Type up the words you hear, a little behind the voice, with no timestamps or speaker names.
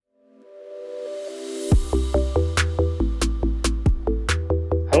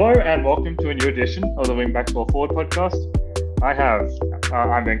Hello and welcome to a new edition of the Wing Back Ball Forward podcast.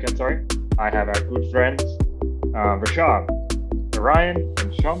 I'm Venkat, sorry. I have our good friends, Rashad, Ryan,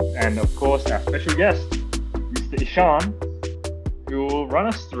 and Shom, and of course our special guest, Mr. Ishan, who will run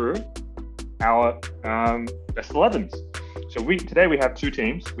us through our best 11s. So today we have two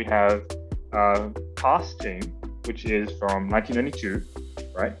teams. We have past team, which is from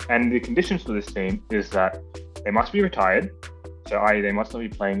 1992, right? And the conditions for this team is that they must be retired. So they must not be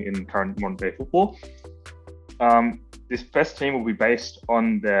playing in current modern day football. This best team will be based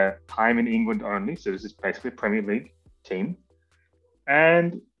on their time in England only. So this is basically a Premier League team.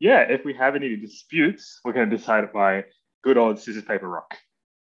 And yeah, if we have any disputes, we're going to decide it by good old scissors, paper, rock.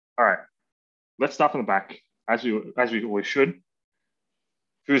 All right, let's start from the back, as we always should.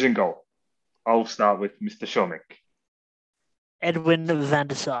 Who's in goal? I'll start with Mr. Shomik. Edwin van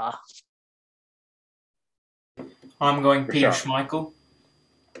der Sar. I'm going Peter Schmeichel.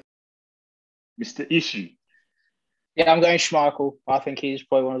 Mr. Ishii. Yeah, I'm going Schmeichel. I think he's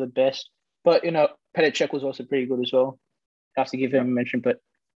probably one of the best. But, Petr Cech was also pretty good as well. I have to give him a mention, but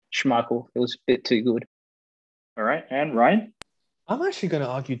Schmeichel, it was a bit too good. All right, and Ryan? I'm actually going to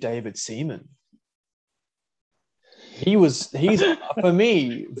argue David Seaman. He's for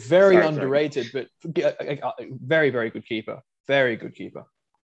me, very underrated, but very, very good keeper. Very good keeper.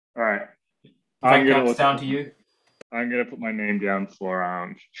 All right. It's down to you. I'm going to put my name down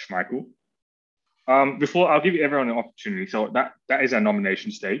for Schmeichel. Before, I'll give everyone an opportunity. So that is our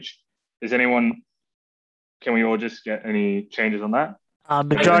nomination stage. Can we all just get any changes on that?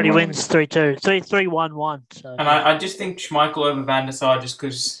 Majority wins 3-2. 3-1-1. So. And I just think Schmeichel over Van der Sar just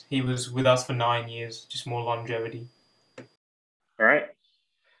because he was with us for 9 years. Just more longevity. All right.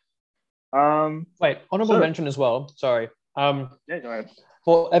 Wait, honourable mention as well. Sorry. Yeah, go ahead.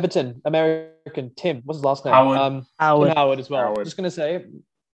 For Everton, American Tim. What's his last name? Howard. Tim Howard as well. Howard. Just going to say,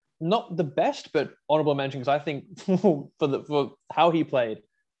 not the best, but honourable mention because I think for how he played,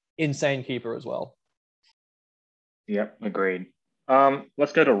 insane keeper as well. Yep, agreed.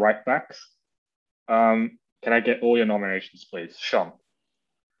 Let's go to right backs. Can I get all your nominations, please? Sean.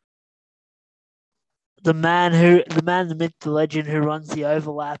 The man, the myth, the legend who runs the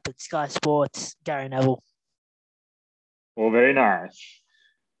overlap at Sky Sports, Gary Neville. Well, very nice.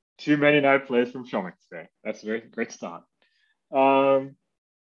 Too many no players from Shomik today. That's a very great start.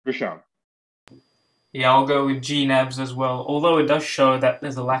 Rishon. Yeah, I'll go with G Nabs as well. Although it does show that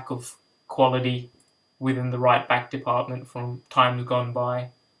there's a lack of quality within the right back department from times gone by.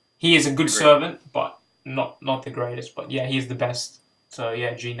 He is a good servant, but not the greatest. But yeah, he's the best. So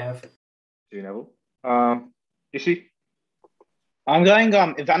yeah, G Nav. G Neville. Ishi? I'm going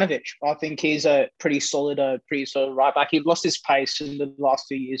Ivanovic. I think he's a pretty solid right back. He lost his pace in the last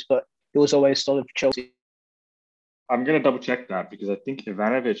 2 years, but he was always solid for Chelsea. I'm going to double check that because I think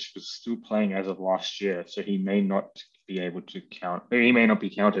Ivanovic was still playing as of last year, so he may not be able to count. He may not be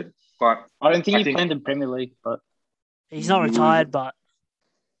counted. But I don't think he played in the Premier League, but he's not retired. But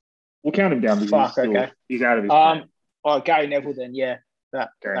we'll count him down because he's out of his plan. Gary Neville then, yeah.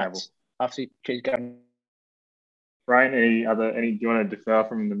 Gary Neville. After choose Gary. Ryan, do you want to defer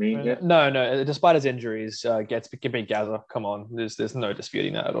from the mean here? No. Despite his injuries, give me Gaza. Come on, there's no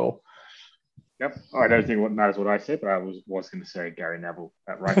disputing that at all. Yep. I don't think what matters what I said, but I was going to say Gary Neville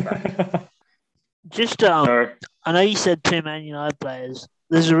at right back. Just I know you said two Man United players.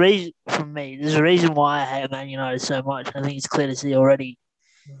 There's a reason why I hate Man United so much. I think it's clear to see already.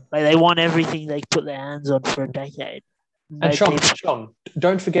 Like they won everything they put their hands on for a decade. And Sean,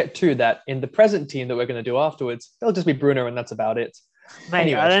 don't forget too that in the present team that we're going to do afterwards, it'll just be Bruno and that's about it. Mate,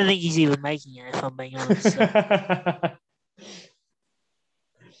 anyway. I don't think he's even making it, if I'm being honest. So.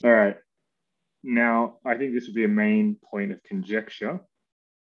 All right. Now, I think this would be a main point of conjecture.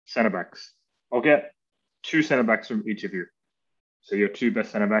 Centre-backs. I'll get 2 centre-backs from each of you. So your 2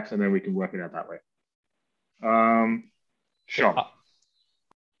 best centre-backs, and then we can work it out that way. Sean.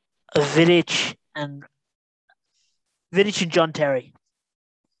 Vidic and John Terry.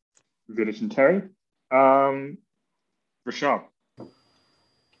 Vidic and Terry. Rashad.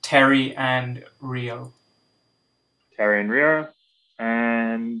 Terry and Rio.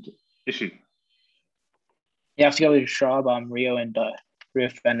 And Ishi. You have to go with Schwab, Rio and Rio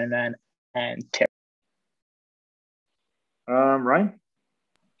Ferdinand and Terry. Ryan?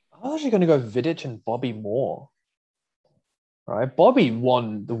 I was actually going to go Vidic and Bobby Moore. Right, Bobby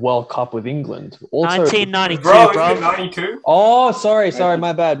won the World Cup with England. Also, 1992, bro. 92? Oh, sorry.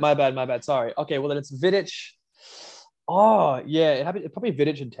 My bad. Sorry. Okay, well then it's Vidic. Oh, yeah, it happened. Probably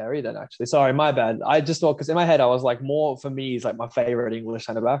Vidic and Terry then, actually. Sorry, my bad. I just thought, because in my head, I was like, more for me, he's like my favorite English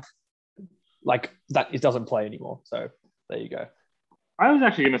centre back. Like, that it doesn't play anymore. So there you go. I was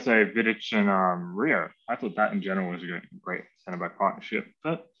actually going to say Vidic and Rio. I thought that in general was a great centre-back partnership.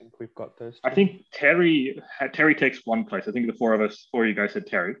 But I think we've got those. I think Terry takes one place. I think the four of you guys said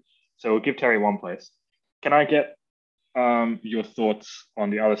Terry. So we'll give Terry one place. Can I get your thoughts on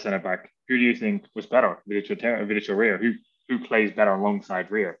the other centre-back? Who do you think was better, Vidic or Rio? Who plays better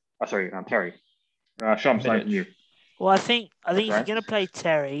alongside Rio? Terry. Sean, starting from you. Well, I think if you're going to play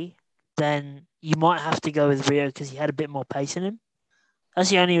Terry, then you might have to go with Rio because he had a bit more pace in him. That's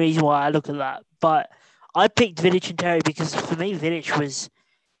the only reason why I look at that. But I picked Vidic and Terry because for me, Vidic was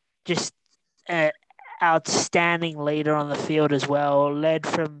just an outstanding leader on the field as well. Led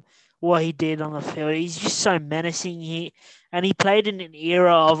from what he did on the field. He's just so menacing. He played in an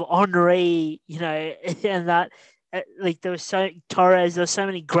era of Henry, and that. There was Torres. There were so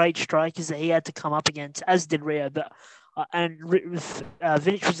many great strikers that he had to come up against, as did Rio. But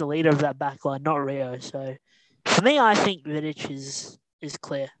Vidic was the leader of that back line, not Rio. So for me, I think Vidic is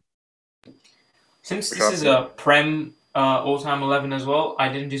clear. Since this is a Prem all-time 11 as well, I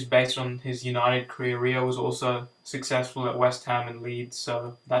didn't just base it on his United career. Rio was also successful at West Ham and Leeds,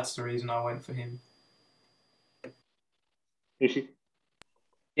 so that's the reason I went for him. Ishi?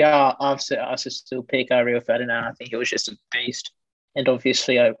 Yeah, I still pick Rio Ferdinand. I think he was just a beast. And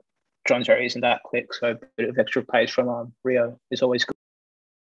obviously, John Terry isn't that quick, so a bit of extra pace from Rio is always good.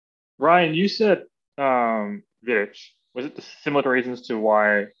 Ryan, you said Vidic. Was it the similar reasons to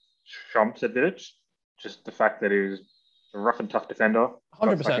why Trump said Vidic? Just the fact that he was a rough and tough defender.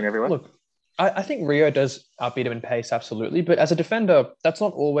 100%. Look, I think Rio does outbeat him in pace, absolutely. But as a defender, that's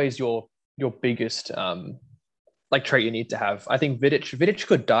not always your biggest trait you need to have. I think Vidic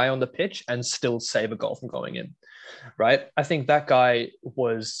could die on the pitch and still save a goal from going in, right? I think that guy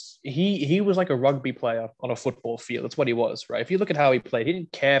was he was like a rugby player on a football field. That's what he was, right? If you look at how he played, he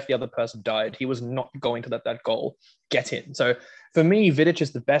didn't care if the other person died. He was not going to let that goal get in. So for me, Vidic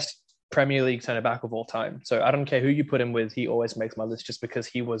is the best Premier League centre-back of all time. So I don't care who you put him with, he always makes my list just because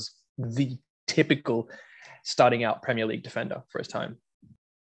he was the typical starting out Premier League defender for his time.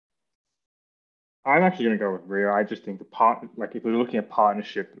 I'm actually going to go with Rio. I just think if we're looking at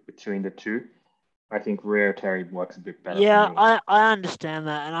partnership between the two, I think Rio Terry works a bit better. Yeah, I understand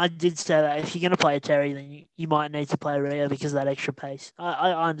that, and I did say that if you're going to play a Terry, then you might need to play Rio because of that extra pace.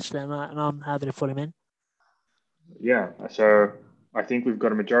 I understand that, and I'm happy to put him in. Yeah, so I think we've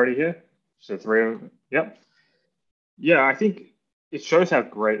got a majority here. So 3 of yep. Yeah, I think it shows how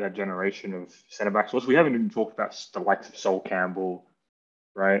great that generation of centre backs was. We haven't even talked about the likes of Sol Campbell,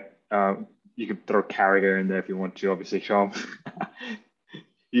 right? You could throw Carragher in there if you want to, obviously, Sean.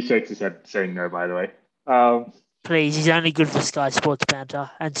 He shakes his head saying no, by the way. Please, he's only good for Sky Sports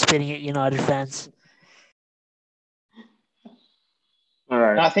banter and spitting at United fans. All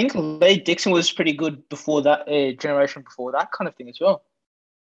right. And I think Lee Dixon was pretty good before that generation before that kind of thing as well.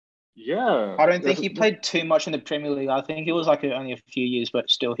 Yeah. I don't think he played too much in the Premier League. I think it was only a few years, but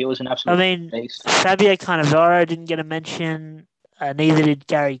still, he was an absolute beast. Fabio Cannavaro didn't get a mention. Neither did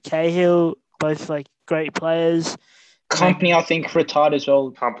Gary Cahill. Both great players. Company, I think, retired as well.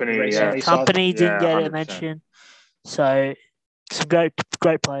 Company didn't get a mention. So some great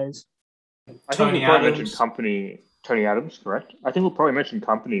players. I think we'll probably mention Company. Tony Adams, correct? I think we'll probably mention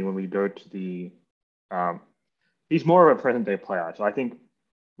Company when we go to the. He's more of a present day player, so I think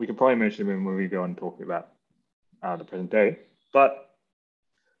we could probably mention him when we go and talk about the present day. But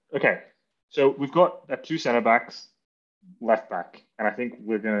okay, so we've got 2 centre backs, left back, and I think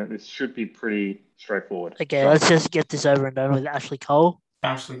this should be pretty straightforward. Okay, let's just get this over and done with. Ashley Cole.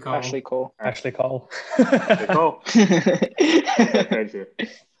 Ashley Cole.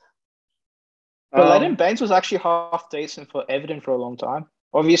 But Leighton Baines was actually half decent for Everton for a long time.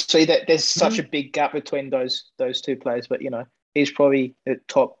 Obviously, that there's such a big gap between those 2 players, but he's probably the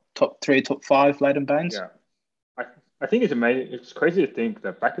top 3, top 5. Leighton Baines. Yeah, I think it's amazing. It's crazy to think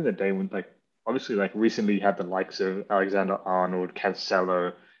that back in the day when obviously recently you had the likes of Alexander-Arnold,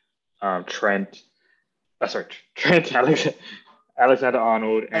 Cancelo, Trent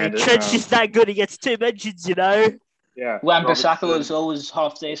Alexander-Arnold, and Trent's just that good. He gets 2 mentions, Yeah, Wan-Bissaka was always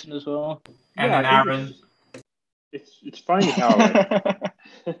half decent as well. And then Aaron. It's funny how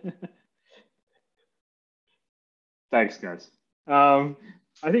thanks, guys. I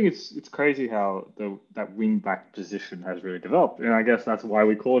think it's crazy how that wing back position has really developed, and I guess that's why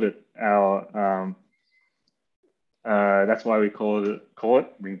we called it our that's why we call it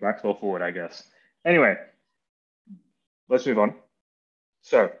wing back or forward, I guess. Anyway, let's move on.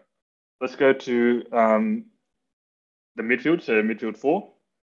 So let's go to the midfield. So midfield 4,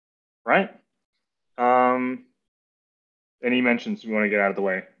 right? Any mentions you want to get out of the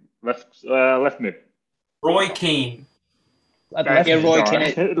way? Left mid. Roy Keane. At left, Yeah, Roy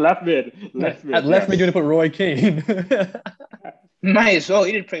Keane. Keane. Left mid. At left mid, you're going to put Roy Keane. May as well.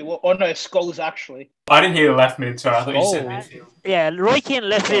 He did pretty well. Oh no, Scholes actually. I didn't hear the left mid, sorry. I thought you said Scholes. midfield. Yeah, Roy Keane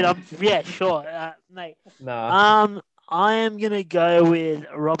left mid. Yeah, sure, mate. Nah. I am gonna go with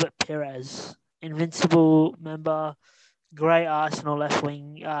Robert Perez, invincible member, great Arsenal left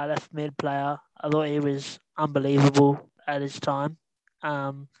wing, left mid player. I thought he was unbelievable at his time.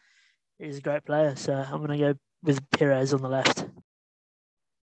 He's a great player, so I'm gonna go with Perez on the left.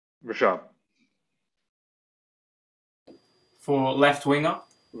 Rashad. For left winger?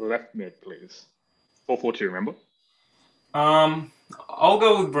 Left mid, please. 4-4-2, remember? I'll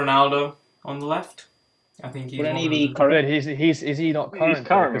go with Ronaldo on the left. I think he's Wouldn't one he of be the- current? But is he not current? He's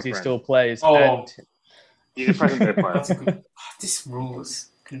current, because my he friend. still plays. Oh. And He's a present day player. That's a good... This rule is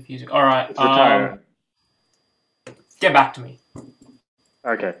confusing. All right. It's retired. Get back to me.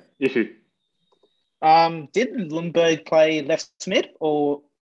 Okay. Issue. Did Lundberg play left mid or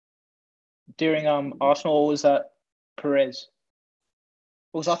during Arsenal, or was that Perez?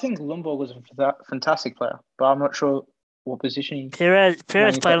 Because I think Lundberg was a fantastic player, but I'm not sure what position he. Perez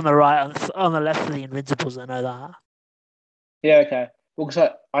played on the right, on the left of the Invincibles. I know that. Yeah, okay. Because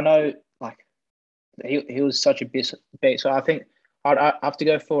I know, like, he was such a beast. So I think I'd have to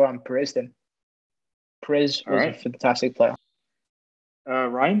go for Perez then. Perez was a fantastic player.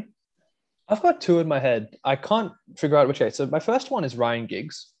 Ryan? I've got two in my head. I can't figure out which. So my first one is Ryan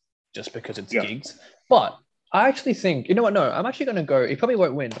Giggs, just because it's Giggs. But I actually think, you know what? No, I'm actually going to go. He probably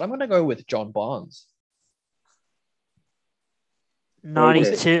won't win, but I'm going to go with John Barnes.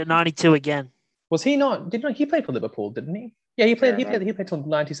 92 again. Was he not? He play for Liverpool? Didn't he? Yeah, he played. He played till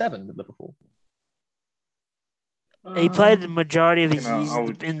 97 with Liverpool. He played the majority of his years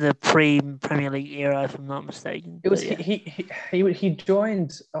in the pre-Premier League era, if I'm not mistaken. It was he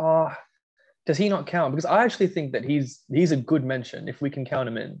joined. Does he not count? Because I actually think that he's a good mention if we can count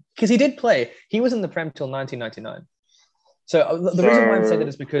him in. Because he did play. He was in the Prem till 1999. So the reason why I'm saying that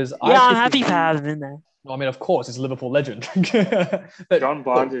is because I'm happy to have him in there. I mean, of course, he's a Liverpool legend. But John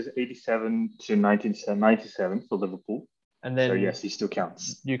Barnes is 87 to 1997 for Liverpool. And then, so yes, he still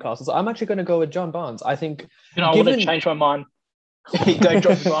counts. Newcastle. So I'm actually going to go with John Barnes. I think. I want to change my mind. Don't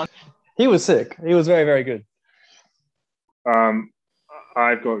drop Barnes. He was sick. He was very, very good.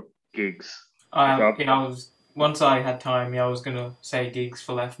 I've got Giggs. Once I had time, I was gonna say Giggs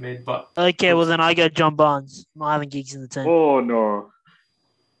for left mid, but okay, well then I go John Barnes. I'm not having Giggs in the team. Oh no.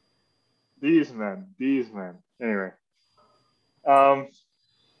 These men. Anyway.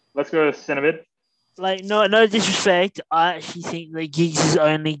 Let's go to centre mid. Like, no disrespect. I actually think that Giggs'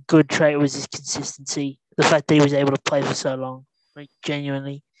 only good trait was his consistency. The fact that he was able to play for so long. Like,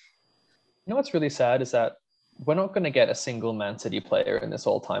 genuinely. You know what's really sad is that we're not going to get a single Man City player in this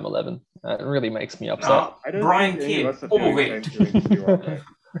all-time 11. It really makes me upset. Brian Kidd, all of it.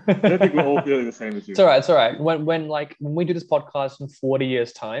 I don't think we're all feeling the same as you. It's all right. When we do this podcast in 40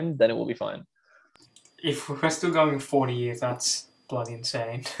 years' time, then it will be fine. If we're still going 40 years, that's bloody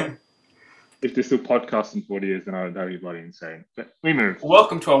insane. If they're still podcasting in 40 years, then that would be bloody insane. But we move.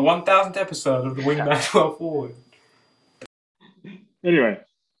 Welcome to our 1000th episode of the Wingman 12 Forward. Anyway,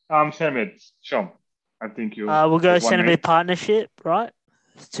 centre mid, Sean. I think you'll. We'll go centre mid partnership, right?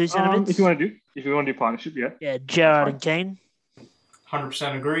 2 centre mids. If you want to do partnership, yeah. Yeah, Gerrard and Kane.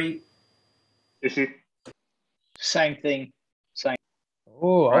 100% agree. Issue. Same thing.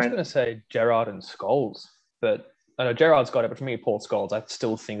 Oh, I was going to say Gerrard and Scholes, but I know Gerrard's got it. But for me, Paul Scholes, I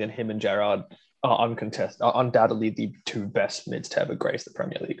still think that him and Gerrard are undoubtedly the two best mids to ever grace the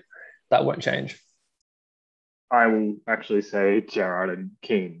Premier League. That won't change. I will actually say Gerrard and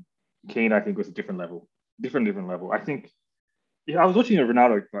Keane. Keane, I think, was a different level. Different level. I think. Yeah, I was watching a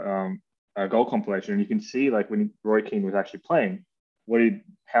Ronaldo goal compilation, and you can see like when Roy Keane was actually playing,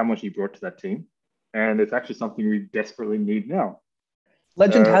 how much he brought to that team, and it's actually something we desperately need now.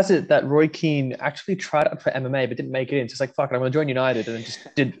 Legend has it that Roy Keane actually tried out for MMA but didn't make it in. Just like, fuck it, I'm going to join United, and then just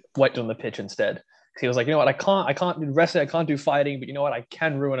did wait on the pitch instead. Because he was like, you know what, I can't do wrestling, I can't do fighting, but you know what, I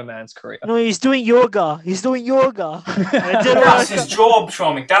can ruin a man's career. No, he's doing yoga. That's his job,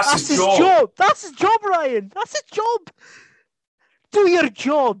 Shomik. That's his job. That's his job, Ryan. That's his job. Do your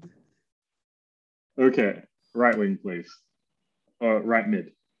job. Okay, right wing, please. Right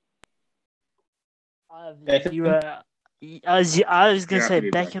mid. I was gonna say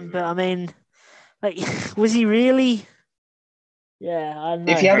Beckham, but I mean, like, was he really? Yeah, I don't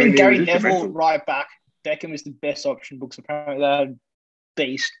know. If you haven't Gary Neville right back, Beckham is the best option because apparently they had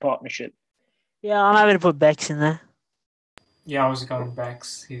beast partnership. Yeah, I'm having to put Becks in there. Yeah, I was going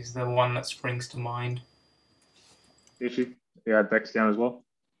Becks. He's the one that springs to mind. Issue. Yeah, Becks down as well.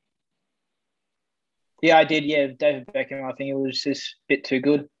 Yeah, I did. Yeah, David Beckham. I think it was just a bit too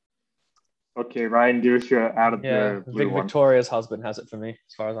good. Okay, Ryan, give us your out of Yeah, the blue one. Victoria's husband has it for me,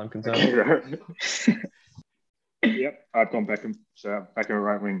 as far as I'm concerned. Okay, yep, I've gone Beckham. So Beckham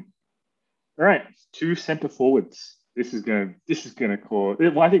right wing. All right, 2 centre forwards. This is gonna cause.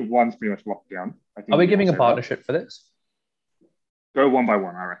 Well, I think one's pretty much locked down. I think Are we can giving all a say that. partnership for this? Go one by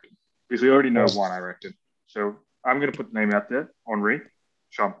one, I reckon, because we already know Yes. one, I reckon. So I'm gonna put the name out there. Henri,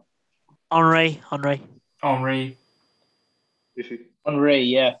 Sean. Henri. Henri. Henri,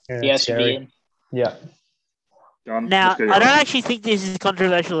 yeah. He has to be in. Yeah. Done. Now, Let's go I don't Jan. actually think this is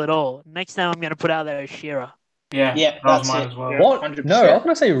controversial at all. Next name I'm going to put out there is Shearer. Yeah, Yeah, that was that's mine it. as well. Yeah. What? 100%. No, I was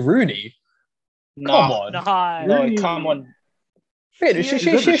going to say Rooney. Nah, Come on. No. come on.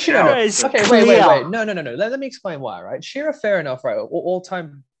 Shearer is Okay, clear. wait. No. Let me explain why, right? Shearer, fair enough, right?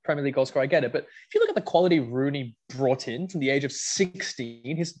 All-time Premier League goal scorer, I get it. But if you look at the quality Rooney brought in from the age of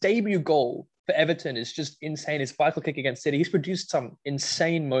 16, his debut goal for Everton is just insane. His bicycle kick against City, he's produced some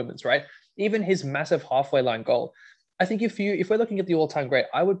insane moments, right? Even his massive halfway line goal. I think if we're looking at the all-time great,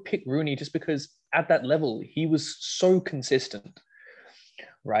 I would pick Rooney just because at that level, he was so consistent.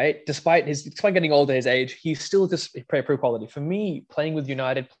 Right, despite getting older, his age, he's still just pro quality. For me, playing with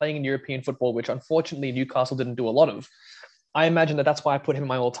United, playing in European football, which unfortunately Newcastle didn't do a lot of, I imagine that's why I put him in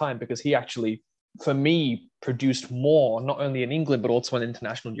my all time, because he actually, for me, produced more not only in England but also on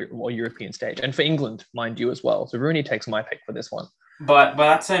international or European stage, and for England, mind you, as well. So Rooney takes my pick for this one. But by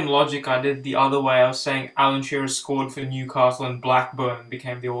that same logic, I did the other way. I was saying Alan Shearer scored for Newcastle and Blackburn and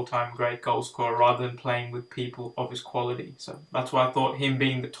became the all-time great goal scorer rather than playing with people of his quality. So that's why I thought him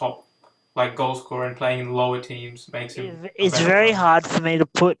being the top goal scorer and playing in lower teams makes him. It's very hard for me to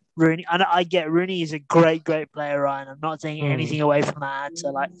put Rooney. I get Rooney is a great player, Ryan. I'm not taking anything away from that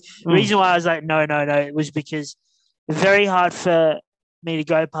answer. The reason why I was like, no, it was because it's very hard for me to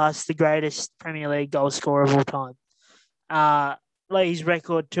go past the greatest Premier League goal scorer of all time. His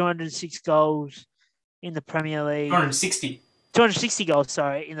record, 206 goals in the Premier League. 260 goals,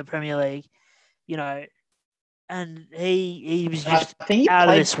 in the Premier League. And he was just I think he out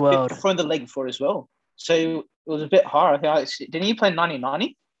of this world. From the league before as well. So it was a bit hard. Didn't he play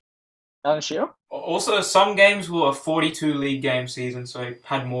 1990? Alan Shearer? Also, some games were a 42 league game season, so he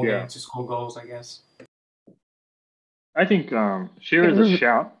had more games to score goals, I guess. I think Shearer's a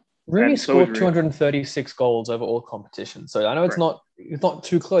shout. Rooney scored 236 goals over all competitions. So I know it's not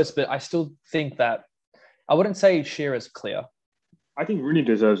too close, but I still think that I wouldn't say Shearer's clear. I think Rooney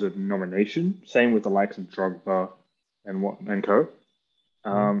deserves a nomination. Same with the likes of Drogba and co.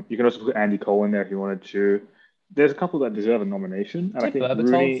 You can also put Andy Cole in there if you wanted to. There's a couple that deserve a nomination. And I think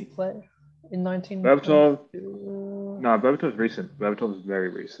Rooney play in 19. Berbatov. No, Berbatov's recent. Berbatov's very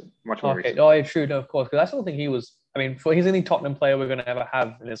recent. Much more recent. Oh, true. No, of course. Because I still think he was. I mean, he's the only Tottenham player we're going to ever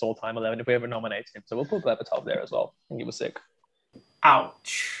have in this all-time 11 if we ever nominate him. So we'll put Berbatov there as well. I think he was sick.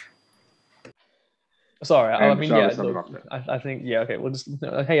 Ouch. Sorry, I mean, yeah. Look, I think, yeah. Okay, we'll just.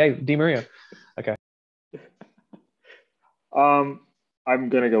 Hey, Di Maria. Okay. I'm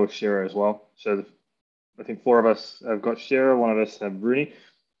gonna go with Shearer as well. So I think 4 of us have got Shearer. 1 of us have Rooney.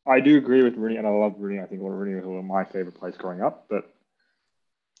 I do agree with Rooney, and I love Rooney. I think Rooney was one of my favorite players growing up. But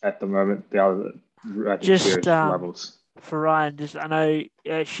at the moment, the other just levels. For Ryan, I know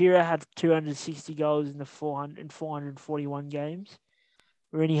Shearer had 260 goals in 441 games.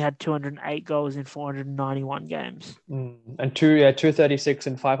 Rooney had 208 goals in 491 games. And 236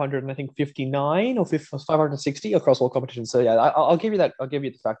 and 500, and I think 59 or 560 across all competitions. So yeah, I'll give you that. I'll give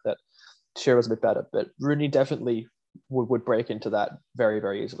you the fact that Shearer was a bit better, but Rooney definitely would break into that very,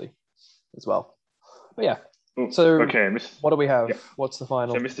 very easily as well. But yeah. So okay, what do we have? Yeah. What's the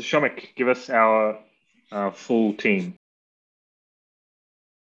final? So Mr. Shomick, give us our full team.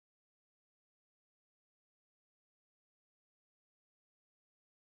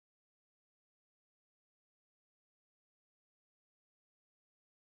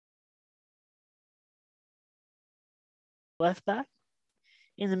 Left back.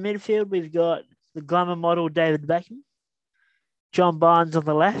 In the midfield, we've got the glamour model David Beckham, John Barnes on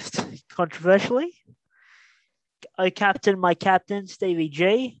the left, controversially. My captain, Stevie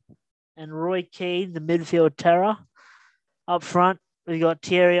G, and Roy Keane, the midfield terror. Up front, we've got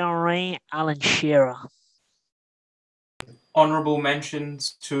Thierry Henry, Alan Shearer. Honourable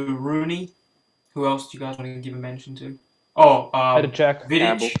mentions to Rooney. Who else do you guys want to give a mention to?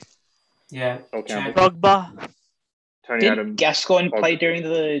 Vidic. Yeah. Drogba. Did Gascoigne play during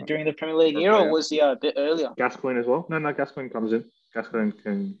the Premier League era, or was he a bit earlier? Gascoigne as well? No, Gascoigne comes in. Gascoigne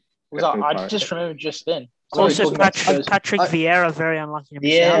can. I just remember just then. Also, Patrick Vieira, very unlucky.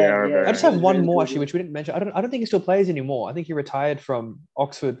 Yeah. I just have one more actually, which we didn't mention. I don't think he still plays anymore. I think he retired from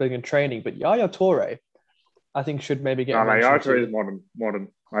Oxford being in training. But Yaya Toure, I think should maybe get No, mentioned Yaya Toure too. is modern.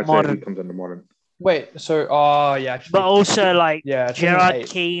 I'd say Modern. he comes under modern. Wait, so yeah, actually, But also like yeah, Gerard 2008.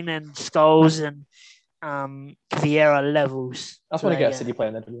 Keane and Scholes and Vieira levels. I just want to get a City player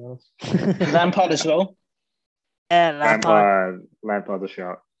in there, to be honest. Lampard as well. Yeah, Lampard. Lampard's a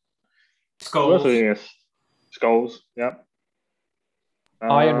shout. Scholes. Yes. Scholes, yeah.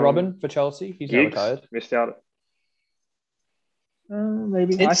 Ian Robin for Chelsea. He's now Giggs, retired. missed out.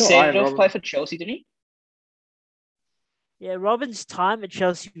 Maybe. Did I thought Ian Seedorf Robin. play for Chelsea, didn't he? Yeah, Robin's time at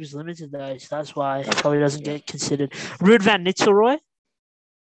Chelsea was limited though, so that's why he probably doesn't get considered. Ruud van Nistelrooy.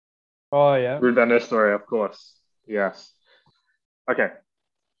 Oh yeah. Ruud van Nistelrooy, of course. Yes. Okay.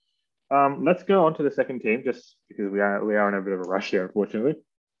 Let's go on to the second team, just because we are in a bit of a rush here, unfortunately.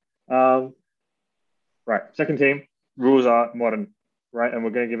 Right, second team. Rules are modern, right? And we're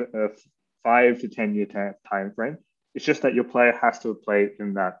going to give it a 5 to 10 year time frame. It's just that your player has to have played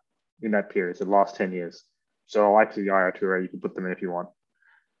in that period, so the last 10 years. So like the Yaya Toure, you can put them in if you want.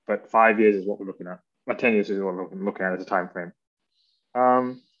 But 5 years is what we're looking at. 10 years is what we're looking at as a time frame.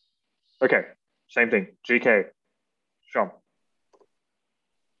 Okay, same thing. GK. Sean.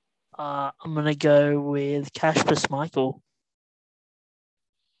 I'm gonna go with Kasper Schmeichel.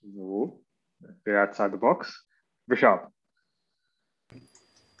 Ooh, bit outside the box. Rishab.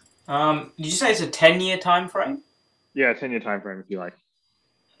 Did you say it's a 10-year time frame? Yeah, 10 year time frame if you like.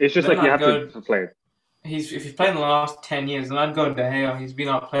 It's just Then like you I'd have to play it. If he's played in the last 10 years, then I'd go De Gea. He's been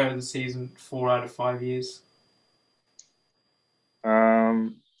our player of the season 4 out of 5 years.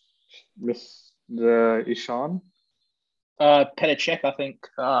 Miss the Ishan. Petr Cech, I think.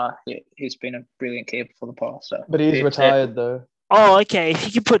 He's been a brilliant keeper for the past. So. But he's retired though. Oh, okay. If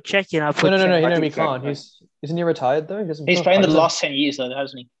you can put Czech in, I'll put No, Czech. he can't. Isn't he retired though? He's played in the last 10 years though,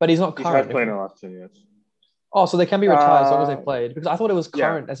 hasn't he? But he's not He's current. had played in the last 10 years. Oh, so they can be retired as long as they played. Because I thought it was Yeah.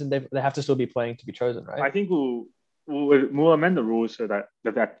 current, as in they have to still be playing to be chosen, right? I think we'll amend the rules so that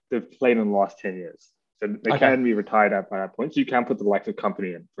they've played in the last 10 years. So they can be retired by that point. So you can put the likes of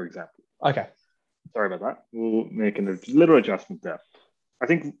company in, for example. Okay. Sorry about that. We'll make a little adjustment there. I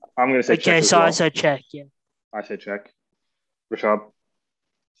think I'm going to say Czech as well. I said Czech, yeah. I say Czech. Rishab,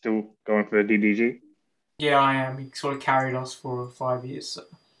 still going for a DDG? Yeah, I am. He sort of carried us for 5 years. So.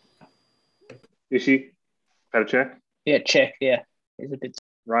 Ishi? Petr Cech? Yeah, Czech, yeah. He's a bit...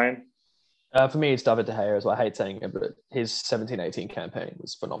 Ryan? For me, it's David De Gea as well. I hate saying it, but his 17-18 campaign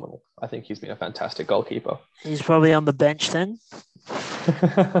was phenomenal. I think he's been a fantastic goalkeeper. He's probably on the bench then.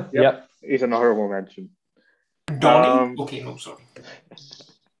 Yep. He's an honorable mention. Donny? Okay, no, sorry.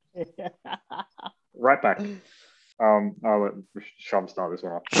 Right back. I'll let Rishab start this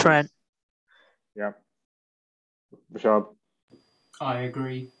one off. Trent. Yeah. Rishab? I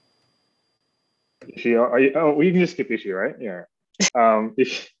agree. Ishi, you can just skip Ishi, right? Yeah.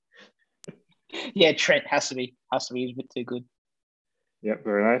 Ishi. Yeah, Trent has to be. He's a bit too good. Yep,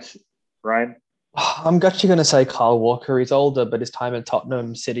 very nice. Ryan? I'm actually going to say Kyle Walker. He's older, but his time at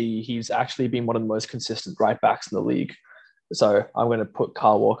Tottenham City, he's actually been one of the most consistent right backs in the league. So I'm going to put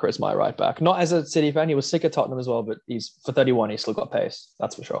Kyle Walker as my right back. Not as a City fan. He was sick at Tottenham as well, but he's for 31, he's still got pace.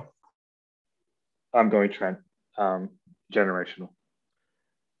 That's for sure. I'm going Trent. Generational.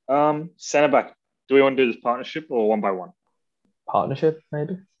 Centre back. Do we want to do this partnership or one by one? Partnership,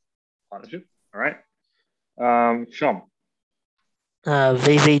 maybe? Partnership. All right. Sean.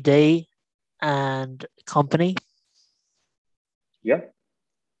 VVD and company. Yep.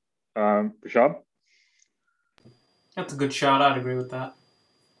 Rishab. That's a good shout. I'd agree with that.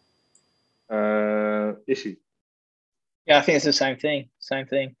 Ishi. Yeah, I think it's the same thing.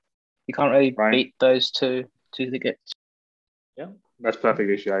 You can't really beat those two to get. Yeah, that's perfect,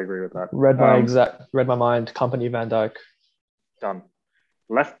 Ishi. I agree with that. Read my mind. Company, Van Dijk. Done.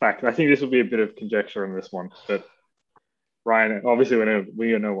 Left back. I think this will be a bit of conjecture on this one, but Ryan, obviously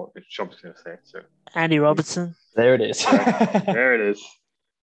we know what Shop's going to say. So Andy Robertson. There it is. There it is.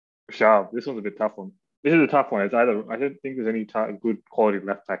 Rashab, this one's a bit tough one. This is a tough one. It's either I don't think there's any good quality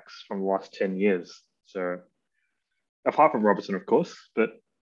left backs from the last 10 years. So apart from Robertson, of course, but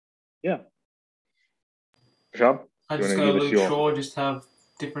yeah. Rashab, I just go Luke Shaw. Just have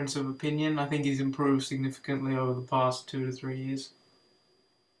difference of opinion. I think he's improved significantly over the past 2 to 3 years.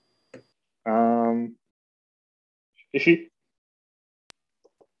 Is she?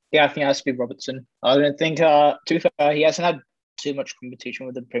 Yeah, I think it has to be Robertson. I don't think, to be fair, he hasn't had too much competition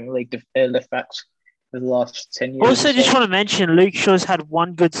with the Premier League left backs for the last 10 years. Also, just want to mention Luke Shaw's had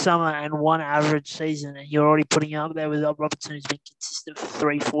one good summer and one average season, and you're already putting up there with Robertson, who's been consistent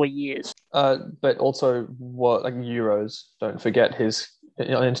for 3-4 years. But also, Euros? Don't forget his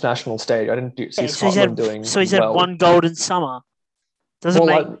international stage. I didn't see Scotland doing. So he's had one golden summer.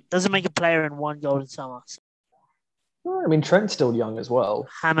 Doesn't make a player in one golden summer. I mean, Trent's still young as well.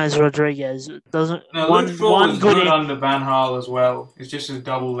 James Rodriguez doesn't. No, one Luke Shaw was good good under Van Gaal as well. It's just his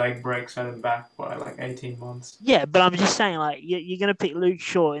double leg break set him back by like 18 months. Yeah, but I'm just saying, like, you're going to pick Luke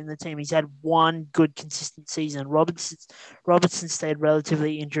Shaw in the team. He's had one good, consistent season. Robertson stayed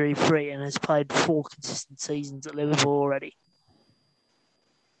relatively injury free and has played 4 consistent seasons at Liverpool already.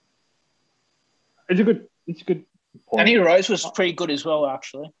 It's a good point. Danny Rose was pretty good as well,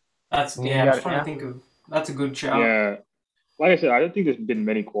 actually. I was trying to think of. That's a good shout. Yeah. Like I said, I don't think there's been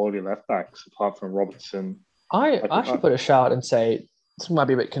many quality left backs apart from Robertson. I should put a shout and say this might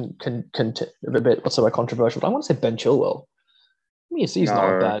be a bit what's the word, controversial. But I want to say Ben Chilwell. I mean, he's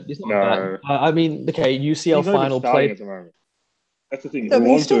not bad. He's not bad. I mean, okay, UCL final played. At the moment. That's the thing. No,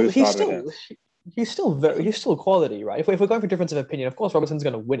 he's still quality, right? If we're going for difference of opinion, of course Robertson's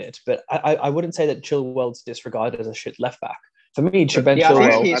going to win it, but I wouldn't say that Chilwell's disregarded as a shit left back. For me, Ben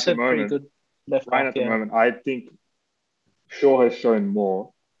Chilwell. He's a pretty good left back. At the moment, I think Shaw has shown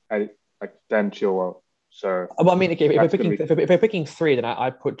more than Chilwell. So, well, I mean, okay, if we're picking 3, then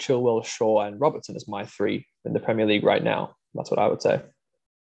I put Chilwell, Shaw, and Robertson as my 3 in the Premier League right now. That's what I would say.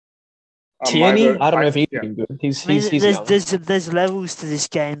 Tierney, I don't know if he's been good. He's young. There's levels to this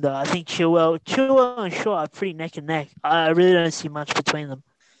game, though. I think Chilwell and Shaw are pretty neck and neck. I really don't see much between them.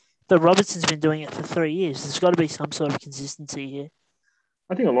 But Robertson's been doing it for 3 years. There's got to be some sort of consistency here.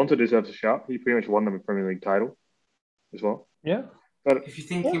 I think Alonso deserves a shout. He pretty much won them a Premier League title as well. Yeah. But if you're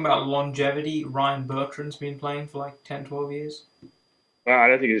thinking about longevity, Ryan Bertrand's been playing for like 10, 12 years. Well, I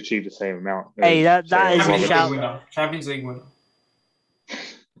don't think he's achieved the same amount. Hey, that is a shout. Champions League winner.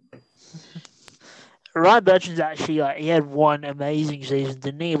 Ryan Bertrand's actually he had one amazing season,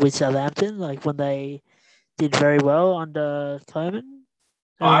 didn't he, with Southampton? Like when they did very well under Koeman.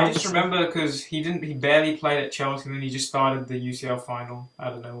 I just remember because he barely played at Chelsea, and then he just started the UCL final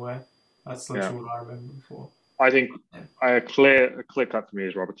out of nowhere. That's literally what I remember before. I think a clear cut to me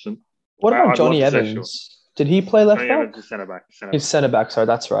is Robertson. What about Johnny Evans? Did he play left back? He's centre back. He's centre back. Sorry,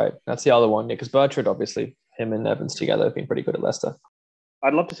 that's right. That's the other one. Yeah, because Bertrand, obviously, him and Evans together have been pretty good at Leicester.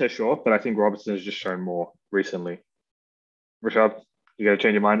 I'd love to say Shaw, but I think Robertson has just shown more recently. Rashad, you got to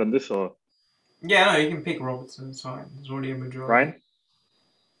change your mind on this, or? Yeah, no, you can pick Robertson. It's fine. There's already a majority. Ryan?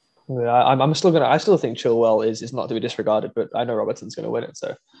 Yeah, I still think Chilwell is not to be disregarded, but I know Robertson's going to win it.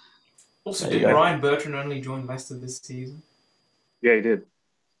 So. Also, did Ryan Bertrand only join Leicester this season? Yeah, he did.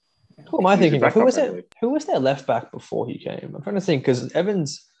 Who am I thinking of? Who was their left back before he came? I'm trying to think because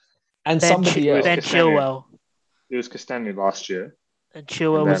Evans and somebody else. Ben Chilwell. It was Castagne last year. And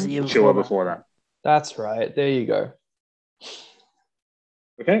Chilwell was the year before that. That's right. There you go.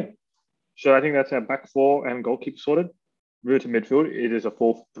 Okay. So I think that's our back 4 and goalkeeper sorted. Move to midfield. It is a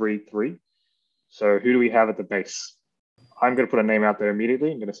 4-3-3. So who do we have at the base? I'm going to put a name out there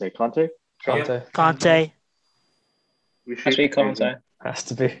immediately. I'm going to say Conte. Conte. Has to be Conte. Has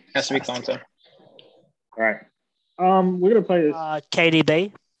to be Conte. All right. We're going to play this.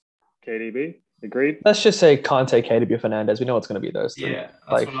 KDB. KDB. Agreed. Let's just say Conte, KDB, Fernandes. We know it's going to be those three. Yeah.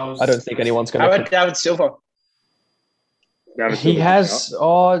 I don't think anyone's going to. How about David Silva? He has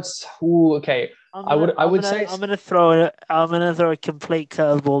odds. Okay. I would say I'm gonna throw a complete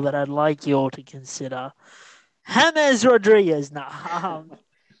curveball that I'd like you all to consider. James Rodriguez. I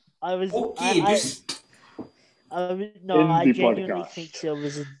genuinely think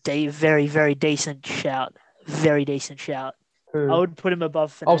Silva's a very, very decent shout. Very decent shout. Who? I would put him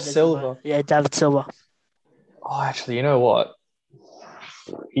above Fernandes. Oh, Silva. Yeah, David Silva. Oh, actually, you know what?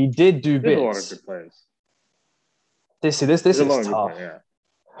 He did do bits. A lot of good players. This is tough.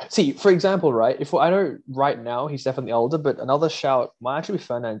 See, for example, right? I know right now he's definitely older, but another shout might actually be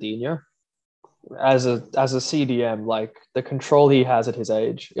Fernandinho as a CDM. Like the control he has at his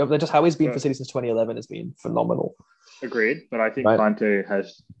age, just how he's been for City since 2011 has been phenomenal. Agreed, but I think Conte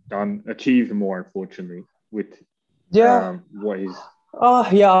has achieved more, unfortunately, with what he's. Oh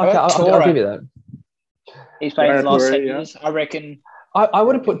yeah, okay, I'll give you that. He's played the last 10 years. I reckon. I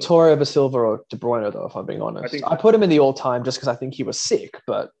wouldn't put Torre over Silva or De Bruyne, though, if I'm being honest. I put him in the all-time just because I think he was sick,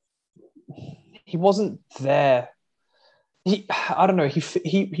 but he wasn't there. I don't know.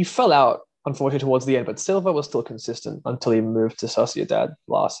 He fell out, unfortunately, towards the end, but Silva was still consistent until he moved to Sociedad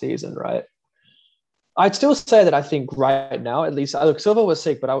last season, right? I'd still say that I think right now, at least, look, Silva was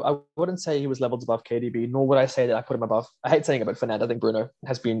sick, but I wouldn't say he was levels above KDB, nor would I say that I put him above. I hate saying it about Fernandes. I think Bruno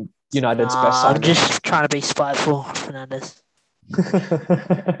has been United's best signing. I'm just trying to be spiteful, Fernandes.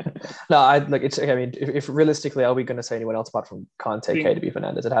 No, it's okay. I mean, if realistically, are we going to say anyone else apart from Conte, KDB,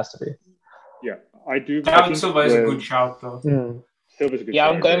 Fernandes? It has to be. Yeah, I do. David Silva is a good shout, though. Silva's a good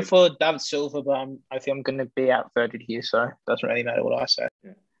I'm going for David Silva, but I think I'm going to be outvoted here, so it doesn't really matter what I say.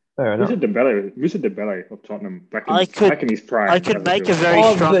 Yeah. Fair enough. Who's a Dembele of Tottenham back in his prime? I could make a very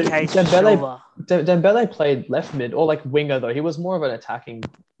strong case for Silva. Dembele played left mid or like winger though. He was more of an attacking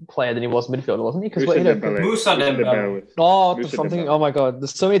player than he was midfielder, wasn't he? Because Musa Dembele. Oh my god,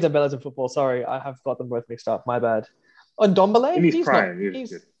 there's so many Dembeles in football. Sorry, I have got them both mixed up. My bad. On Ndombele, in his prime,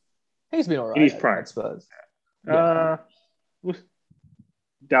 he's been alright. In his prime, at Spurs.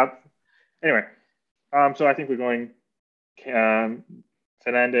 Anyway, so I think we're going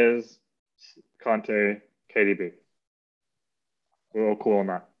Fernandez, Conte, KDB. We're all cool on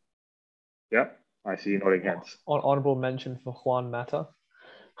that. Yep, I see you nodding heads. Honorable mention for Juan Mata.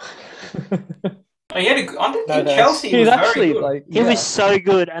 He had Chelsea. He was actually very good. He was so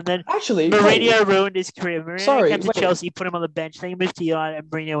good, and then Mourinho ruined his career. Mourinho came to Chelsea, put him on the bench. Then he moved to United, and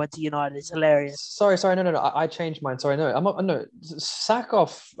Mourinho went to United. It's hilarious. Sorry, no. I changed mine. Sorry, no. Sack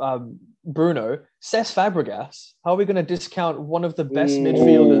off Bruno. Cesc Fabregas. How are we going to discount one of the best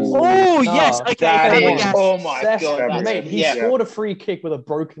midfielders? Oh yes, okay. Oh my god, mate! He scored a free kick with a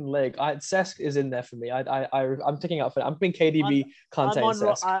broken leg. Cesc is in there for me. I'm taking out for. I'm being KDB, Conte, and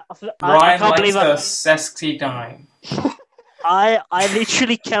Cesc. Ryan likes the Cesc time. I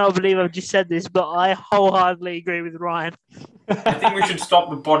literally cannot believe I've just said this, but I wholeheartedly agree with Ryan. I think we should stop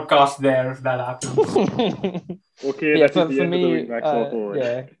the podcast there if that happens. Okay, yeah, for me,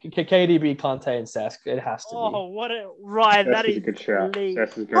 KDB, Conte, and Cesc. It has to be. Oh, Ryan, that is a good shout. I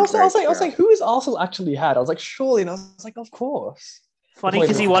was like, who has Arsenal actually had? I was like, surely, and I was like, of course. Funny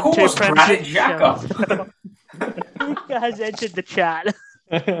because he won 2 Premiership. Who has entered the chat?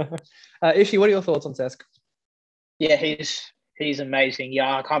 Ishi, what are your thoughts on Cesc? Yeah, he's amazing.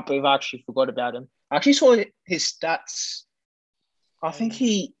 Yeah, I can't believe I actually forgot about him. I actually saw his stats. I think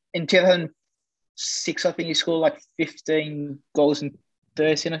in 2006, I think he scored like 15 goals and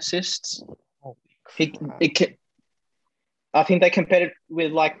 13 assists. I think they compared it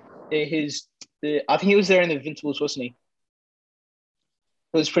with like I think he was there in the Invincibles, wasn't he?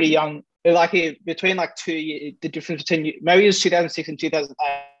 He was pretty young. Between like 2 years, the difference between maybe it was 2006 and 2008.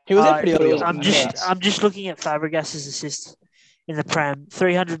 He was pretty early. I'm just looking at Fabregas's assists in the Prem.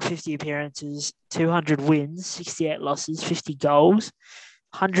 350 appearances, 200 wins, 68 losses, 50 goals,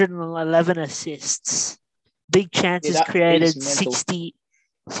 111 assists. Big chances created,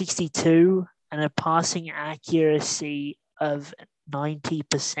 62, and a passing accuracy of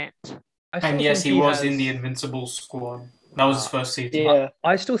 90%. And yes, he was in the Invincibles squad. That was his first season. Yeah,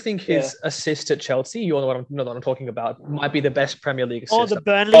 I still think his assist at Chelsea, you all know what I'm talking about, might be the best Premier League assist. Oh, the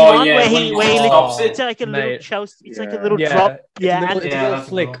Burnley one where he stops it. It's like a little Chelsea. It's like a little drop. Yeah, it's a little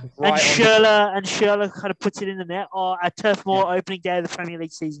flick. And Schürrle kind of puts it in the net. Oh, at Turf Moor opening day of the Premier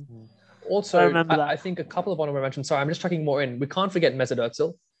League season. Also, I remember that. I think a couple of honorable mentions. Sorry, I'm just chucking more in. We can't forget Mesut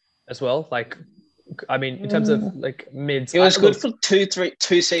Özil as well. Like, I mean, in terms of like mids, it was good for 2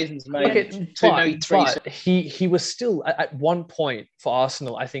 seasons, mate. But he was still at one point for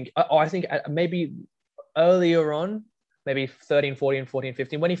Arsenal. I think maybe earlier on, maybe 13, 14, 14,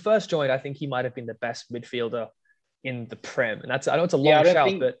 15. When he first joined, I think he might have been the best midfielder in the Prem. And I know it's a long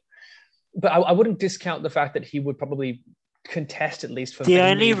shout, but I wouldn't discount the fact that he would probably contest at least for the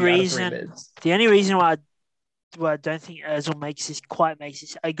only reason why I don't think Ozil makes this.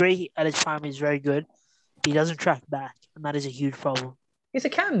 I agree at his prime he's very good, but he doesn't track back, and that is a huge problem. He's a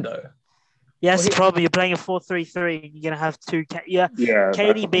cam though. Yes, the problem. You're playing a 4-3-3, and you're gonna have two.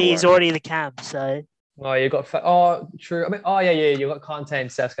 KDB is already the cam, so. Oh, you got. True. I mean, you got Conte and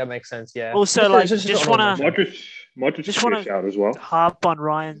Cesc. That makes sense. Yeah. Also, just want to harp on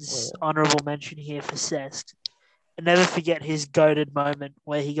Ryan's honourable mention here for Cesc. I never forget his goated moment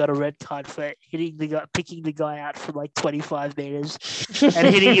where he got a red card for picking the guy out from like 25 meters and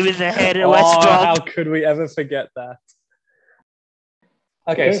hitting him in the head at West Brom. How could we ever forget that?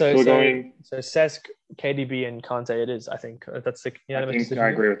 Okay, so Cesc, KDB, and Conte. It is. I think that's the unanimous decision. I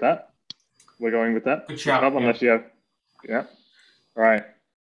agree with that. We're going with that. Good job. Unless you have, All right,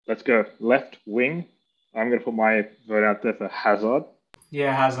 let's go. Left wing. I'm going to put my vote out there for Hazard.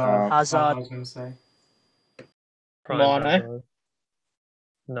 Yeah, Hazard. Hazard. I was going to say. Prime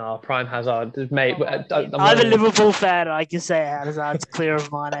Hazard, mate. I'm a Liverpool fan. I can say Hazard's clear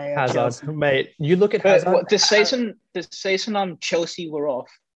of Mane. Hazard, mate. You look at Hazard. The season Chelsea were off.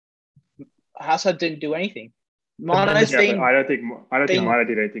 Hazard didn't do anything. I don't think Mane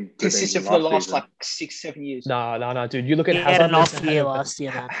did anything consistent for the last like 6-7 years. No, dude. You look at Hazard. Had an off year last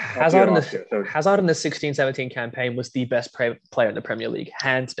year. Hazard in the 16-17 campaign was the best player in the Premier League,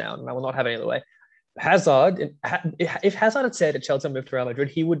 hands down. And I will not have any other way. Hazard, if Hazard had said at Chelsea moved to Real Madrid,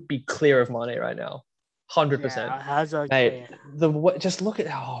 he would be clear of Mane right now, 100%. Yeah, Hazard, mate, just look at.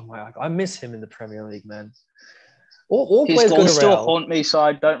 Oh my God, I miss him in the Premier League, man. All His players go goals to still Real. haunt me, so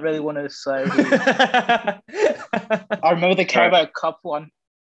I don't really want to say. I remember the Carabao Cup one.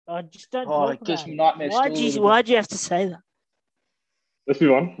 I just don't Oh, talk it gives about me it. nightmares. Why'd you have to say that? Let's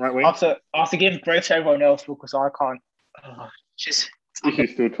move on. Right wing. I have to give grace to everyone else because I can't. Just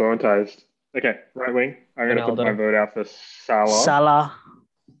Ishi's still traumatized. Okay, right wing. I'm going to put Ronaldo. my vote out for Salah. Salah.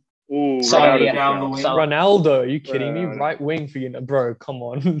 Ooh, Salah, Ronaldo's yeah. a Down the shout. wing. Salah. Ronaldo, are you kidding me? Ronaldo. Right wing for you, bro. Come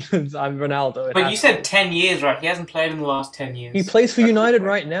on, I'm Ronaldo. It But has you to said be. 10 years, right? He hasn't played in the last 10 years. He plays for That's a good United point.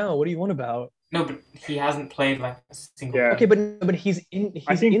 right now. What do you want about? No, but he hasn't played like a single Yeah. Okay, but he's in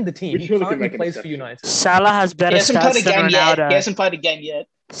I think in the team. we He surely can currently make an plays for exception. United. Salah has He better hasn't played a stats than game yet. Ronaldo. He hasn't played a game yet.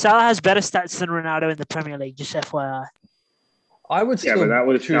 Salah has better stats than Ronaldo in the Premier League, just FYI. I would Yeah, still but that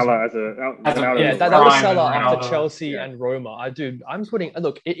was choose. Salah as a Ronaldo Yeah, as a that prime was and Salah after Ronaldo. Chelsea Yeah. and Roma. I'm putting.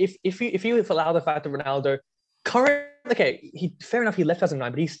 Look, if you allow the fact that Ronaldo, fair enough, he left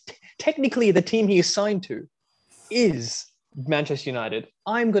 2009, but he's technically the team he is signed to is Manchester United.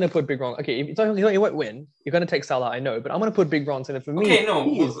 I'm going to put Big Ron. Okay, if you won't win, you're going to take Salah, I know, but I'm going to put Big Ron in it for me. Okay, no,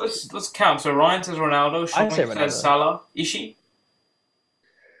 he is- let's count. So Ryan says Ronaldo, I say Sean Ronaldo. says Salah. Ishi?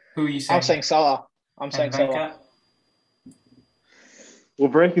 Who are you saying? I'm saying Salah. I'm And saying Venkat? Salah. We're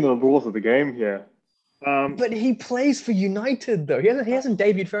breaking the rules of the game here. But he plays for United though. He hasn't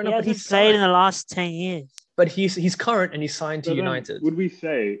debuted fair He enough, but hasn't he's played in signed. the last 10 years. But he's current and he's signed to so then United. Would we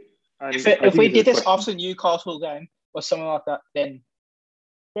say? and If I we think did it's a this question. after Newcastle game or something like that, then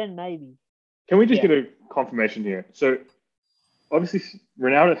Then maybe. Can we just Yeah. get a confirmation here? So obviously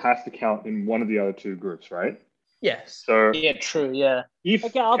Ronaldo has to count in one of the other two groups, right? Yes. So yeah, true, yeah. if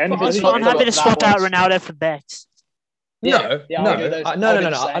Okay, I'm it's Kenny- not happy to that swap out works. Ronaldo for Bex. No, Yeah, no, I'll do those. no, I'll no, do no,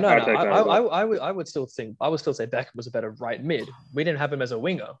 the same. no. I'll take that as well. I would still say Beckham was a better right mid. We didn't have him as a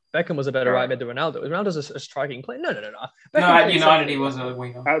winger. Beckham was a better right mid than Ronaldo. Ronaldo's a striking player. No. No, Beckham at played United centre he mid. was a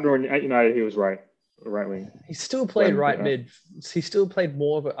winger. at United he was right wing. He still played right mid. He still played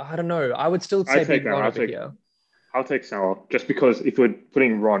more of a, I don't know. I would still say I'd Big take Ron that. over here. I'll take Salah just because if we're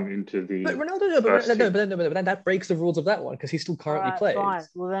putting Ron into the But Ronaldo, first but team. then that breaks the rules of that one because he still currently Alright, plays. fine.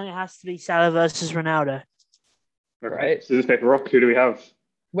 Well, then it has to be Salah versus Ronaldo. Okay. Right. Scissors, paper, rock. Who do we have?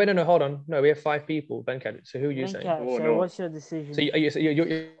 Wait, no, hold on. No, we have 5 people. Venkat. So who are you saying? Okay, Oh, so no. what's your decision? So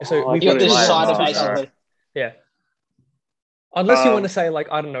we've You got got this Lions. side Oh, basically. Yeah. Unless you want Um, to say like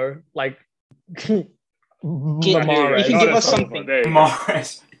I don't know, like You Mahrez. can give us something. There you go.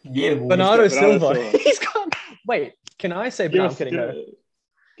 Mahrez. Yeah, boy. Bernardo Bernardo Silva. Silva. He's got. Wait, can I say? Give No, us, I'm kidding. No.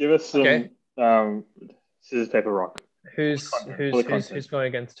 give us some Okay. scissors, paper, rock. Who's going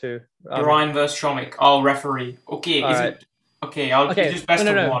against who? Ryan versus Shomik. I'll referee. Okay, All is right. it? Okay, I'll Okay, just best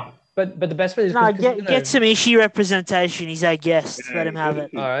no, of no. one. But the best way is No, get some Ishii representation. He's our guest. Yeah, Let him have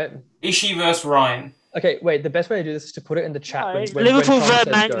it. All right. Ishi versus Ryan. Okay, wait. The best way to do this is to put it in the chat. No, when Liverpool Sean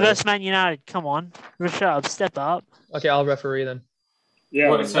says go. versus Man United. Come on. Rashad, step up. Okay, I'll referee then. Yeah.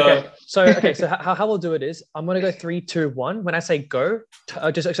 What, man. so- So how we'll do it is I'm gonna go 3, 2, 1. When I say go,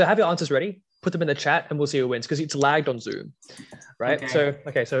 just so have your answers ready. Put them in the chat and we'll see who wins because it's lagged on Zoom, right?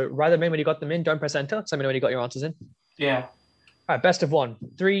 Okay. So write them in when you got them in. Don't press enter. So let me know when you got your answers in. Yeah. All right, best of 1.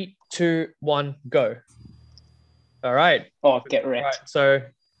 3, 2, 1, go. All right. Oh, get All wrecked. right. So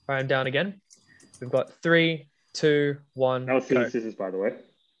I'm down again. We've got 3, 2, 1. That was Go. scissors, by the way.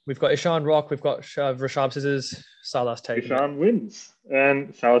 We've got Ishan Rock. We've got Rashab Scissors. Salah's taking it. Ishan wins,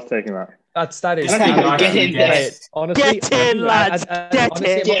 and Salah's taking that. That is. Get in there. Mate, honestly, Get in, lads. Get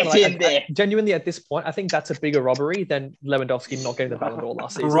honestly, in. I'm not gonna lie, Get in there. genuinely, at this point, I think that's a bigger robbery than Lewandowski not getting the Ballon d'Or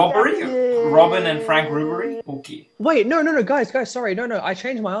last season. Robbery? Yeah. Robin and Frank Ribery? Okay. Wait, no, guys, sorry, no, I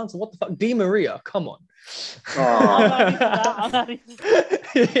changed my answer. What the fuck, Di Maria? Come on. I'm happy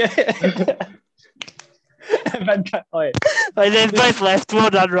for that. Wait. They've both left. Well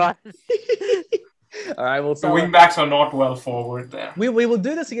done, Ryan. All right, well, The Salah, wingbacks are not well forward there. we will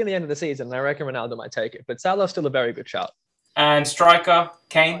do this again at the end of the season. And I reckon Ronaldo might take it, but Salah's still a very good shout. And striker,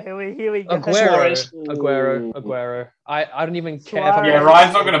 Kane. Here we go. Aguero. I don't even care. If I'm Yeah,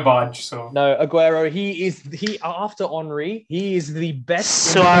 Ryan's not going to budge, so. No, Aguero. He after Henri, he is the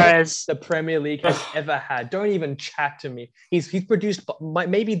best Suarez. the Premier League has ever had. Don't even chat to me. He's produced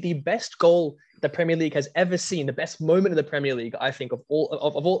maybe the best goal the Premier League has ever seen, the best moment of the Premier League, I think, of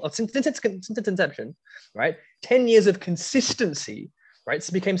all since its inception, right? 10 years of consistency, right?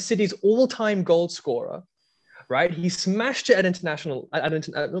 So became City's all-time goal scorer. Right, he smashed it at international,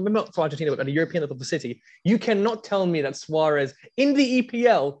 not for Argentina, but at a European level for City. You cannot tell me that Suarez in the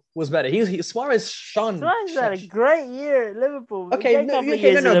EPL was better. Suarez shunned. Suarez had a great year at Liverpool. Okay, At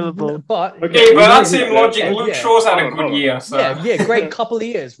Liverpool. but Okay, but that same logic. Luke Shaw's had a good year. So. Yeah, great couple of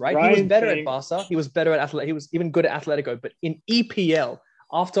years, right? He was Ryan better saying- at Barca. He was better at Atletico. He was even good at Atletico. But in EPL,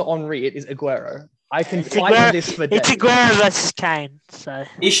 after Henri, it is Aguero. I can It's fight Aguero, this for days. it's Aguero versus Kane. So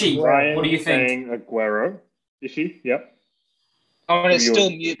Ishi, Ryan what do you think? saying Aguero. Ishi, yep. I'm going to Yours. still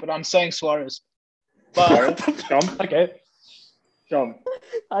mute, but I'm saying Suarez. But Suarez, Shum, Okay. Shum.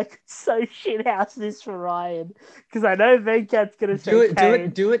 I could so shithouse this for Ryan because I know Venkat's gonna say Do it. Kane,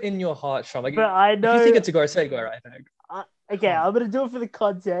 Do it in your heart, Sean. Like, but I if know. you think it's Aguero, say Aguero. I think. Okay, I'm gonna do it for the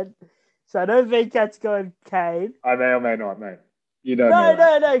content. So I know Venkat's going Kane. I may or may not, mate. You don't No,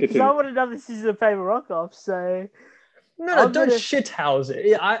 know. no, because I Continue. want to know this is a paper rock off. So No, I'm don't gonna- shithouse it.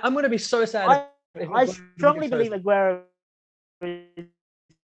 Yeah, I'm gonna be so sad. I strongly believe Aguero is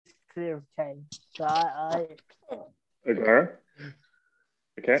clear of Kane. So I Aguero.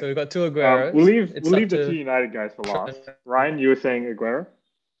 Okay. So we've got two Agueros. we'll leave It's the up to- two United guys for last. Ryan, you were saying Aguero.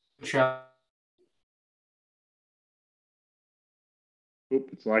 Shout. Oop,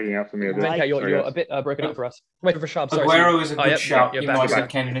 it's lagging out for me a bit. Venkat, you're Sorry, a guys. bit broken up for us. Wait for Sharp. Sorry. Aguero is a Oh, good yep, shout. you're Even though I back. said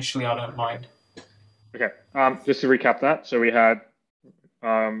Kane initially, I don't mind. Okay. Just to recap that. So we had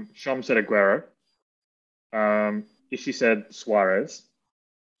Shum said Aguero. Ishi said Suarez.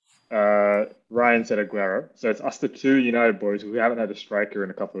 Ryan said Aguero. So it's us, the two United boys who haven't had a striker in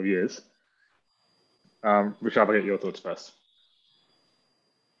a couple of years. Richard, I'll get your thoughts first.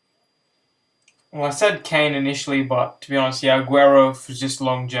 Well, I said Kane initially, but to be honest, yeah, Aguero for just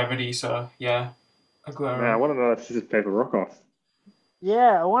longevity. So yeah, Aguero. Man, I want to know if this is paper rock off.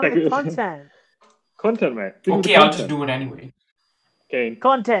 I want the content. Content, mate. Give me the Okay, I'll content. just do it anyway. Kane.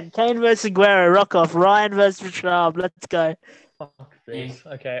 Content. Kane versus Aguero. Rock off. Ryan versus Sharp. Let's go. Fuck this.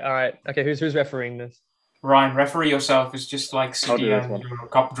 Okay, all right. Okay, who's refereeing this? Ryan, referee yourself. It's just like I'll City do this and one. Euro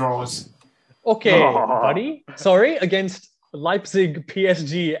Cup draws. Okay, buddy. Sorry, against Leipzig,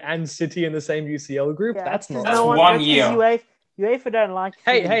 PSG, and City in the same UCL group. Yeah, That's not. That's no one 'cause year. UEFA don't like.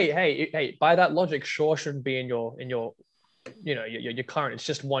 City. Hey! By that logic, Shaw shouldn't be in your your current. It's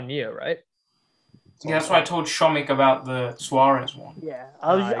just 1 year, right? Yeah, that's why I told Shomik about the Suarez one. Yeah,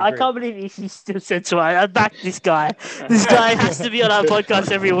 I I agree. can't believe he still said so. I back this guy. This guy has to be on our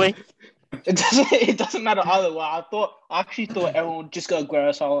podcast every week. it doesn't matter either way. I actually thought everyone would just go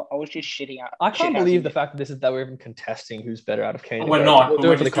Aguero, so I was just shitting out. I can't shithousing believe the it. fact that we're even contesting who's better out of Kane. and We're Aguero. not. We'll but do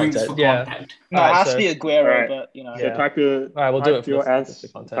we're it for the just doing this content. for Yeah. content. No, Alright, it has so- to be Aguero, Alright. but you know. So Yeah. type your All right, we'll do it type for your the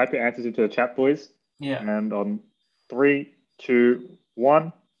answers. content. Type your answers into the chat, boys. Yeah. And on 3, 2,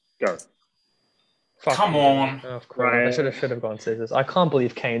 1, go. Fuck Come me. on. Of course, Right. I should have gone scissors. I can't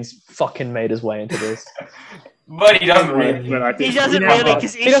believe Kane's fucking made his way into this. But he doesn't really. But I think He doesn't Yeah, really but-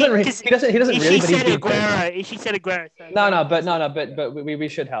 because He doesn't really, but he's said been Aguero. She said Aguero. So but we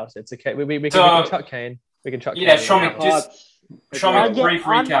should house it. It's okay. We So- can chuck Kane. We can chuck Yeah, Kane. Shomik, just Shomik, brief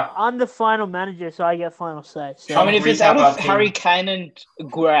recap. I'm the final manager, so I get final say. So. Shall I mean, if it's recap out our of team. Harry Kane and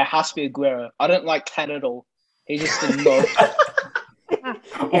Aguero, it has to be Aguero. I don't like Kane at all. He's just a knob.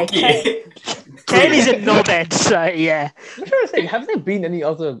 Okay. Kane is a knobhead, so yeah. I'm trying to think, have there been any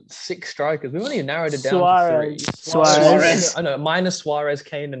other 6 strikers? We've only narrowed it down Suarez. to 3. Suarez. I know, minus Suarez,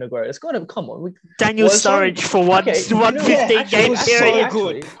 Kane, and Aguero. It's got to come on. Daniel Well, some- Sturridge for one Okay, you know what? 115 Actually, game was so period.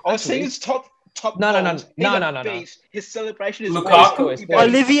 good. I was seeing his top No. goals. He's No, a no. beast. His celebration is Lukaku? always Boys.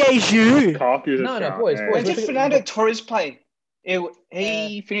 Olivier Giroud. Lukaku's a No, shout, boys. man. When Look did at- Fernando Torres play?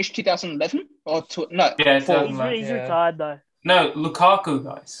 He finished 2011 or no? Yeah, He's 2011. he's Yeah. retired though. No, Lukaku,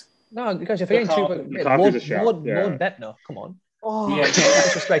 guys. No, guys, you're forgetting Lukaku. Lord a shout, yeah. Bettner. Come on. Oh, Yeah.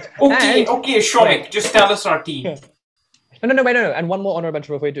 Disrespect. Okay, And- okay, Shomik, just tell us our team. No. And one more honorable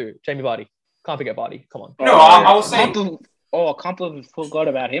mention before we do. Jamie Vardy. Can't forget Vardy. Come on. No, Oh, I was I can't saying. believe, I can't believe we forgot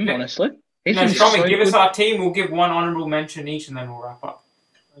about him. Yeah. Honestly, he's No, been Shomik, so give us good. our team. We'll give one honorable mention each, and then we'll wrap up.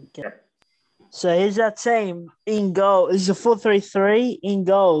 okay. So here's that team. In goal, this is a 4-3-3. In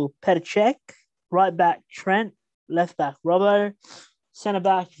goal, Petr Cech. Right back, Trent. Left back, Robbo. Centre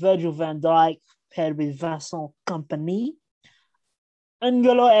back, Virgil van Dijk, paired with Vincent Kompany.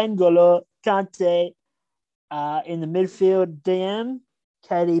 N'Golo, Kante. In the midfield, DM,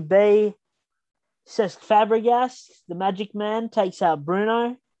 KDB. Cesc Fabregas, the Magic Man, takes out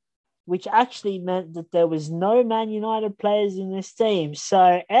Bruno, which actually meant that there was no Man United players in this team.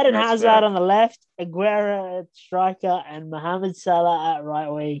 So Eden That's Hazard fair. on the left, Aguero at striker, and Mohamed Salah at right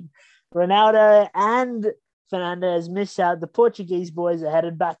wing. Ronaldo and Fernandes miss out. The Portuguese boys are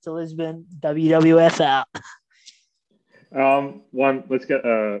headed back to Lisbon. WWF out. Let's get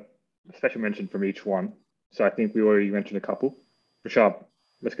a special mention from each one. So I think we already mentioned a couple. Rashad,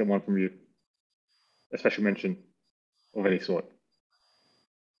 let's get one from you. A special mention of any sort.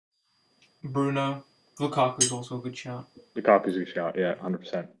 Bruno. Lukaku is also a good shout. Lukaku's a shout, yeah,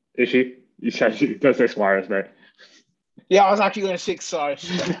 100%. Ishi, you said don't say Suarez, mate. Yeah, I was actually going to 6. Sorry,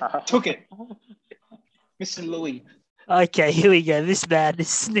 took it, Mr. Louis. Okay, here we go. This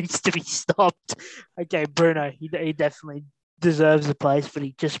needs to be stopped. Okay, Bruno, he definitely deserves a place, but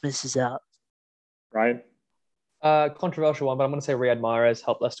he just misses out. Ryan? Controversial one, but I'm going to say Riyad Mahrez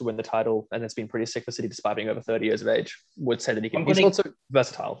helped Leicester win the title, and it's been pretty sick for City despite being over 30 years of age. Would say that he's also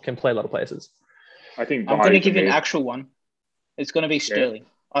versatile, can play a lot of places. I think I'm going to give you an actual one. It's going to be Sterling.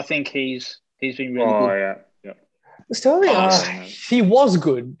 I think he's been really good. Oh, yeah. Sterling, he was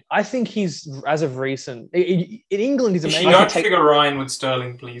good. I think he's, as of recent, in England, he's amazing. Don't figure Ryan with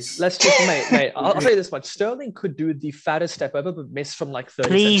Sterling, please. Let's just, mate. I'll say this much: Sterling could do the fattest step ever, but miss from like 30.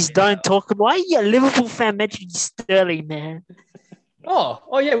 Please don't talk. Why are you a Liverpool fan mentioning Sterling, man?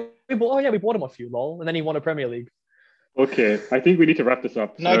 Oh yeah, we bought him off you, lol, and then he won a Premier League. Okay, I think we need to wrap this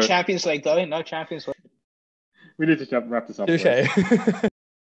up. No Champions League, though. No Champions League. We need to wrap this up. Okay.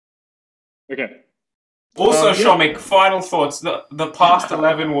 Okay. Also, Shomik, final thoughts. The past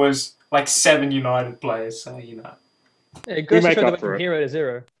 11 was like 7 United players, so you know. Yeah, it goes to show that from hero to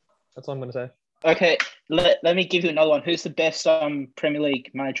zero. That's all I'm going to say. Okay, let me give you another one. Who's the best Premier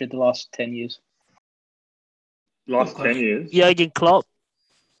League manager of the last 10 years? Last 10 years? Jurgen Klopp.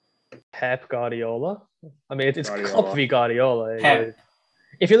 Pep Guardiola. I mean, it's Klopp v Guardiola. Pep.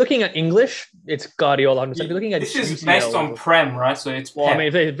 If you're looking at English, it's Guardiola 100%. If you're looking at this is UCL, based on Prem, right? So it's well, Pep. I mean,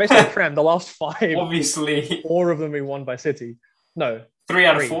 if it's based on Prem, the last 5, obviously, 4 of them have been won by City. No, 3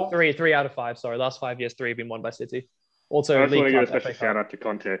 out of 4. 3 out of 5. Sorry, last 5 years, 3 have been won by City. Also, I just want to give a special shout out to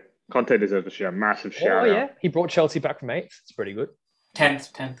Conte. Conte deserves a massive shout out. Oh yeah, he brought Chelsea back from 8th. It's pretty good.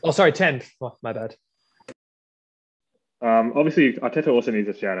 10th. Oh, sorry, 10th. Oh, my bad. Obviously, Arteta also needs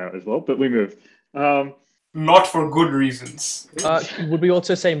a shout out as well, but we move. Not for good reasons. Would we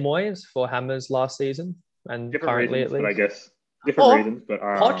also say Moyes for Hammers last season and different currently reasons, at least? But I guess different reasons, but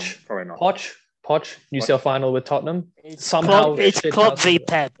probably not. Poch, UCL final with Tottenham. It's Somehow Klopp v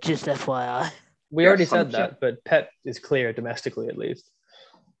Pep, just FYI. We already said that, but Pep is clear domestically at least.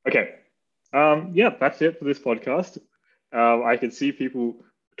 Okay. That's it for this podcast. I can see people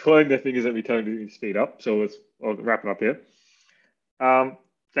twirling their fingers at me telling me to speed up, so I'll wrap it up here.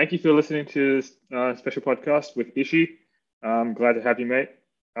 Thank you for listening to this special podcast with Ishi. I'm glad to have you, mate.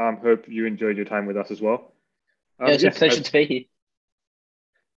 Hope you enjoyed your time with us as well. It's a pleasure to be here.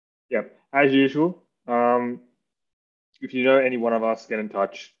 Yeah, as usual. If you know any one of us, get in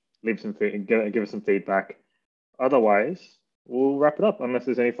touch, leave some give us some feedback. Otherwise, we'll wrap it up unless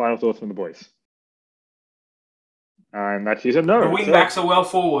there's any final thoughts from the boys. And that's no. The wingbacks are well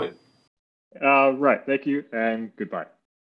forward. Right. Thank you and goodbye.